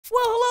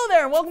Well, hello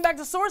there, and welcome back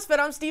to SourceFed.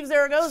 I'm Steve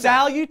Zaragoza.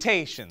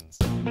 Salutations.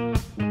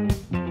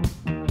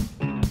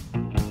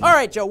 All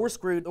right, Joe, we're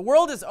screwed. The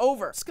world is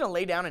over. Just gonna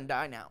lay down and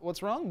die now.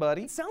 What's wrong,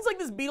 buddy? It sounds like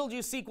this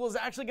Beetlejuice sequel is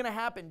actually gonna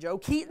happen, Joe.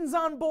 Keaton's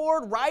on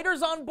board,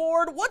 Ryder's on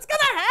board. What's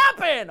gonna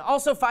happen?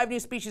 Also, 5 new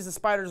species of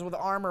spiders with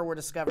armor were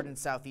discovered in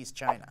Southeast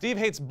China. Steve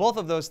hates both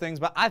of those things,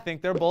 but I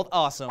think they're both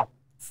awesome.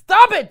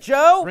 Stop it,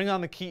 Joe! Bring on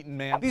the Keaton,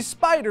 man. These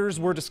spiders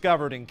were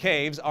discovered in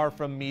caves, are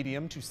from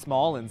medium to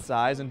small in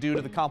size, and due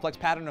to the complex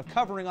pattern of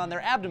covering on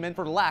their abdomen,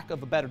 for lack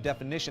of a better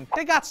definition,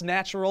 they got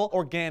natural,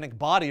 organic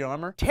body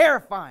armor.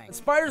 Terrifying. And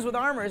spiders with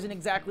armor isn't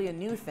exactly a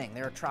new thing.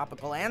 There are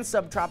tropical and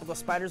subtropical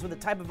spiders with a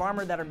type of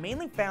armor that are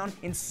mainly found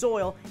in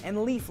soil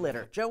and leaf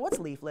litter. Joe, what's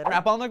leaf litter?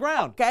 Crap on the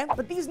ground. Okay,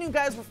 but these new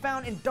guys were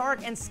found in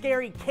dark and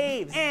scary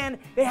caves, and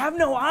they have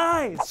no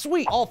eyes.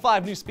 Sweet. All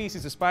 5 new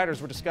species of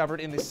spiders were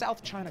discovered in the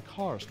South China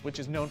Karst, which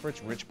is known for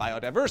its rich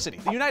biodiversity.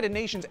 The United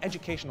Nations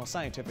Educational,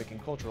 Scientific,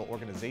 and Cultural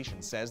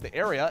Organization says the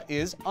area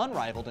is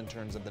unrivaled in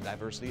terms of the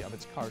diversity of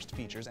its karst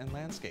features and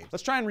landscapes.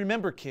 Let's try and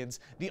remember,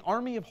 kids, the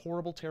army of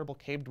horrible, terrible,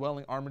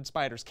 cave-dwelling armored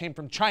spiders came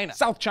from China,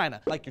 South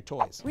China, like your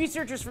toys.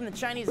 Researchers from the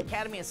Chinese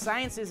Academy of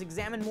Sciences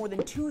examined more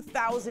than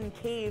 2,000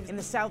 caves in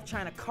the South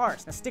China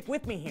Karst. Now stick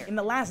with me here. In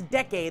the last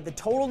decade, the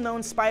total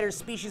known spider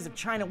species of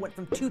China went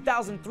from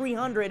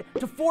 2,300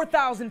 to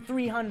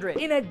 4,300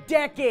 in a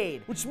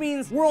decade, which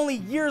means we're only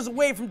years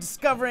away from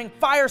discovering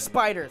fire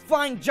spiders,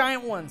 flying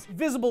giant ones,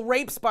 visible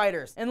rape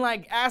spiders, and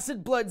like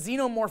acid blood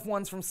xenomorph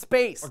ones from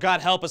space. Or God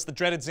help us, the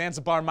dreaded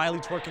Zanzibar Miley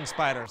twerking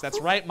spiders. That's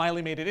right,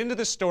 Miley made it into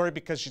this story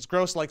because she's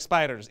gross like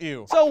spiders,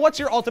 ew. So what's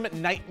your ultimate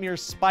nightmare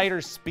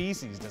spider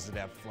species? Does it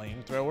have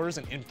flamethrowers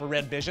and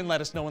infrared vision? Let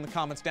us know in the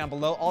comments down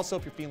below. Also,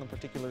 if you're feeling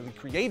particularly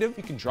creative,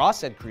 you can draw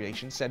said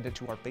creation, send it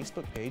to our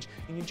Facebook page,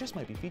 and you just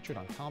might be featured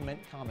on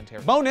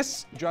commentary.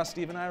 Bonus, you draw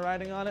Steve and I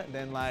writing on it,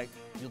 then like,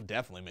 you'll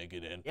definitely make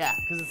it in. Yeah,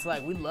 because it's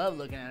like, we love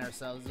looking at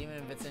ourselves, even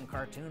if it's in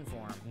cartoon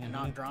form and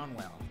not drawn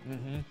well.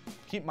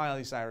 Keep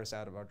Miley Cyrus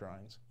out of our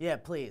drawings. Yeah,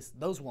 please.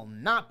 Those will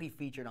not be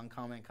featured on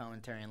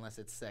commentary unless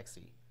it's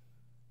sexy.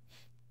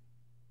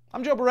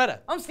 I'm Joe Beretta.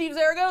 I'm Steve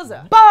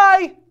Zaragoza.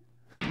 Bye!